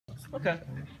Okay.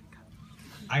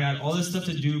 I got all this stuff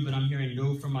to do, but I'm hearing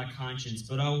no from my conscience.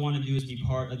 But all I want to do is be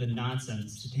part of the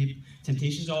nonsense.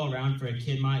 Temptations all around for a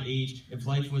kid my age. If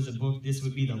life was a book, this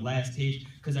would be the last page.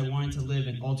 Because I wanted to live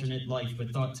an alternate life,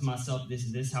 but thought to myself,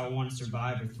 is this how I want to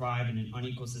survive or thrive in an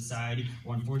unequal society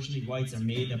where unfortunately whites are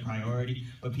made the priority,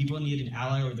 but people need an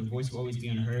ally or their voice will always be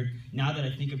unheard? Now that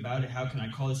I think about it, how can I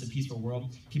call this a peaceful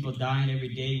world? People dying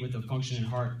every day with a functioning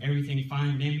heart. Everything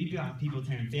fine, man, we got people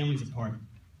tearing families apart.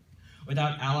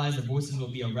 Without allies, the voices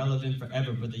will be irrelevant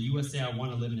forever, but the USA I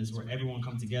want to live in is where everyone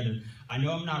comes together. I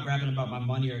know I'm not rapping about my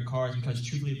money or cars because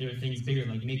truthfully there are things bigger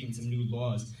like making some new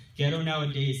laws. Ghetto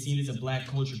nowadays is seen as a black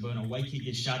culture, but when a white kid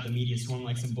gets shot, the media swarm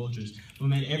like some vultures. But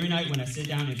man, every night when I sit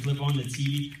down and flip on the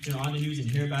TV, turn on the news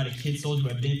and hear about a kid soldier who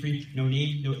had been free, no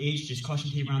name, no age, just caution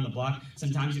tape around the block.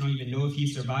 Sometimes you don't even know if he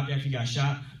survived after he got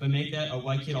shot, but make that a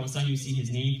white kid, all of a sudden you see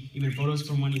his name, even photos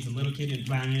from when he's a little kid and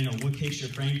found in a wood picture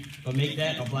frame. But make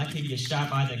that a black kid gets shot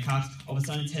by the cops, all of a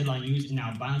sudden it's headline news, and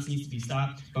now violence needs to be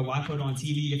stopped. But why put it on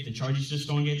TV if the charges just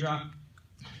don't get dropped?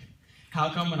 How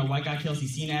come when a white guy kills,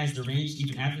 he's seen as deranged,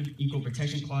 even after the equal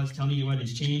protection clause telling you what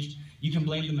has changed? You can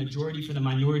blame the majority for the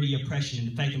minority oppression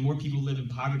and the fact that more people live in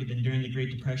poverty than during the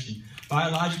Great Depression.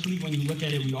 Biologically, when you look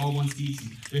at it, we all one species.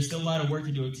 There's still a lot of work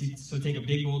to do, so take a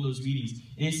big bowl of those Wheaties.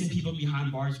 Innocent people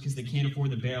behind bars because they can't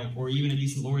afford the bail, or even a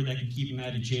decent lawyer that can keep them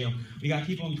out of jail. We got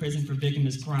people in prison for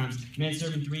victimless crimes. Man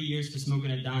serving 3 years for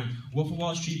smoking a dime. Wolf of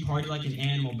Wall Street party like an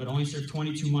animal, but only served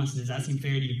 22 months. Does that seem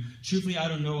fair to you? Truthfully, I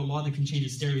don't know a law that can change a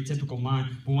stereotypical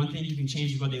mind, but one thing you can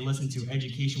change is what they listen to,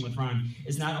 education with rhyme.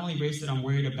 It's not only race that I'm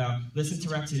worried about. Listen to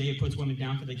rap today, it puts women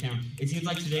down for the count. It seems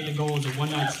like today the goal is a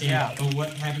one-night stand, but what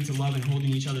happened to love and holding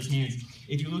each other's hands?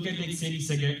 If you look at big cities,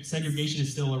 segregation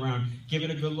is still around. Give it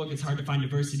a good look, it's hard to find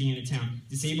diversity in a town.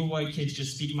 Disabled white kids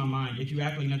just speak my mind. If you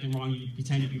act like nothing wrong, you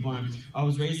pretend to be blind. I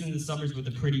was raised in the suburbs with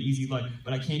a pretty easy life,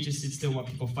 but I can't just sit still while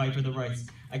people fight for the rights.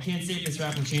 I can't say if this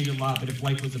rap will change a lot, but if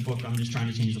life was a book, I'm just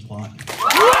trying to change the plot.